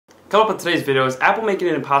Coming up on today's video is Apple making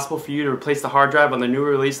it impossible for you to replace the hard drive on the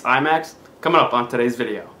newly released iMacs. Coming up on today's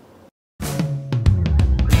video.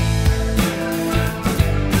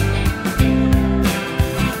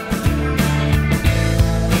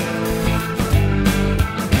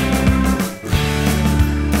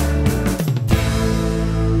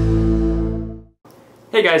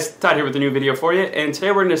 Hey guys, Todd here with a new video for you, and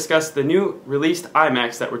today we're going to discuss the new released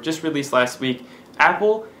iMacs that were just released last week.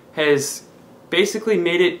 Apple has basically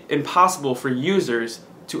made it impossible for users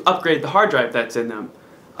to upgrade the hard drive that's in them.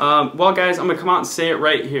 Well guys, I'm going to come out and say it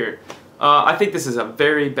right here. I think this is a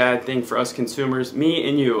very bad thing for us consumers, me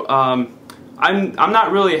and you. I'm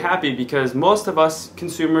not really happy because most of us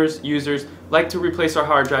consumers, users, like to replace our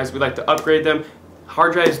hard drives. We like to upgrade them.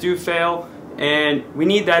 Hard drives do fail, and we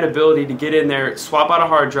need that ability to get in there, swap out a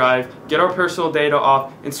hard drive, get our personal data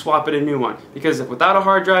off, and swap it a new one. Because if without a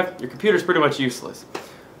hard drive, your computer's pretty much useless.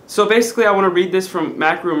 So basically I want to read this from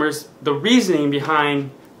Mac Rumors, the reasoning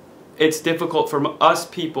behind it's difficult for us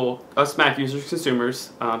people, us Mac users,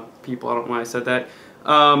 consumers, people, I don't know why I said that,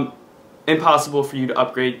 impossible for you to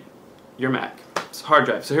upgrade your Mac hard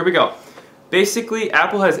drive. So here we go. Basically,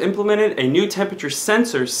 Apple has implemented a new temperature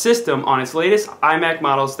sensor system on its latest iMac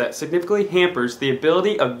models that significantly hampers the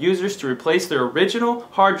ability of users to replace their original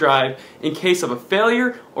hard drive in case of a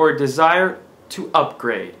failure or a desire to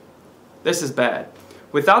upgrade. This is bad.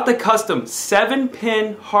 Without the custom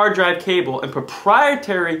 7-pin hard drive cable and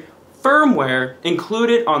proprietary firmware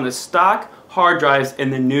included on the stock hard drives in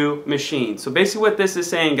the new machine. So basically what this is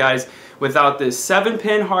saying, guys, without this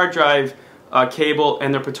 7-pin hard drive cable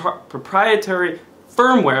and their proprietary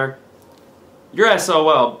firmware, you're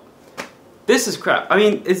SOL. This is crap. I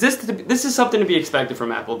mean, this is something to be expected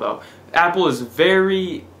from Apple, though. Apple is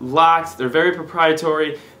very locked. They're very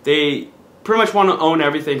proprietary. They pretty much want to own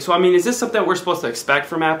everything. So I mean, is this something that we're supposed to expect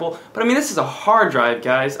from Apple? But I mean, this is a hard drive,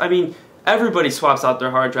 guys. I mean, everybody swaps out their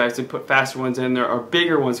hard drives to put faster ones in there or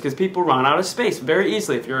bigger ones because people run out of space very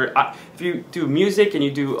easily. If you do music and you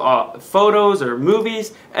do photos or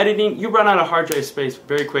movies editing, you run out of hard drive space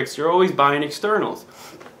very quick. So you're always buying externals.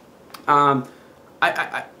 I'm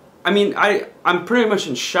pretty much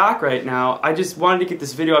in shock right now. I just wanted to get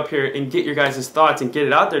this video up here and get your guys' thoughts and get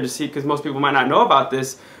it out there to see, because most people might not know about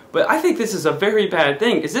this. But I think this is a very bad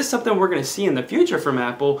thing. Is this something we're going to see in the future from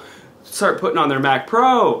Apple? Start putting on their Mac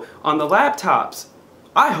Pro, on the laptops?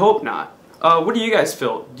 I hope not. What do you guys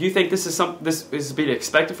feel? Do you think this is being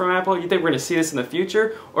expected from Apple? You think we're going to see this in the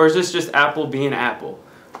future? Or is this just Apple being Apple?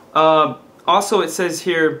 Also, it says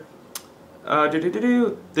here, the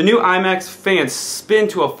new iMacs fans spin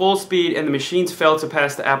to a full speed and the machines failed to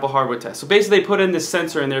pass the Apple hardware test. So basically they put in this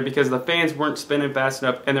sensor in there because the fans weren't spinning fast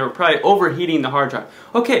enough and they were probably overheating the hard drive.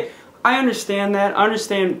 Okay, I understand that. I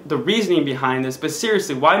understand the reasoning behind this, but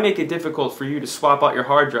seriously, why make it difficult for you to swap out your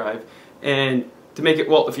hard drive and to make it,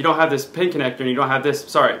 well, if you don't have this pin connector and you don't have this,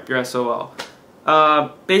 sorry, you're SOL.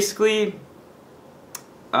 Basically,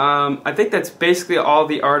 I think that's basically all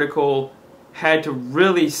the article had to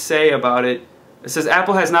really say about it. It says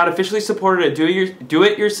Apple has not officially supported a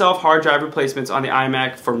do-it-yourself hard drive replacements on the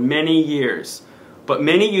iMac for many years, but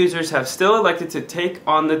many users have still elected to take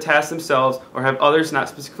on the task themselves or have others not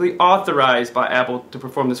specifically authorized by Apple to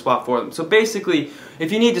perform the swap for them. So basically,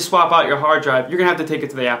 if you need to swap out your hard drive, you're going to have to take it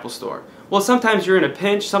to the Apple Store. Well, sometimes you're in a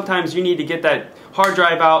pinch, sometimes you need to get that hard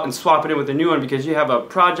drive out and swap it in with a new one because you have a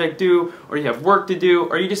project due, or you have work to do,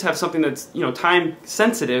 or you just have something that's, you know, time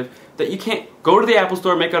sensitive that you can't go to the Apple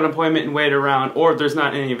Store, make an appointment and wait around, or there's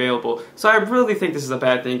not any available. So I really think this is a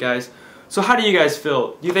bad thing, guys. So how do you guys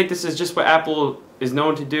feel? Do you think this is just what Apple is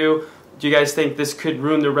known to do? Do you guys think this could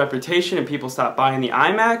ruin their reputation and people stop buying the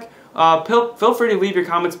iMac? Feel free to leave your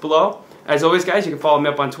comments below. As always, guys, you can follow me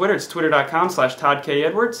up on Twitter. It's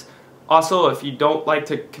twitter.com/ToddKEdwards. Also, if you don't like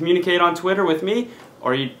to communicate on Twitter with me,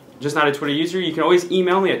 or you're just not a Twitter user, you can always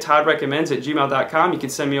email me at toddrecommends@gmail.com. You can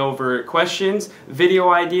send me over questions, video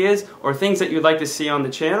ideas, or things that you'd like to see on the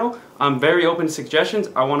channel. I'm very open to suggestions.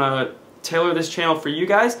 I want to tailor this channel for you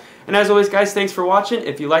guys. And as always, guys, thanks for watching.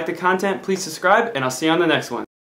 If you like the content, please subscribe, and I'll see you on the next one.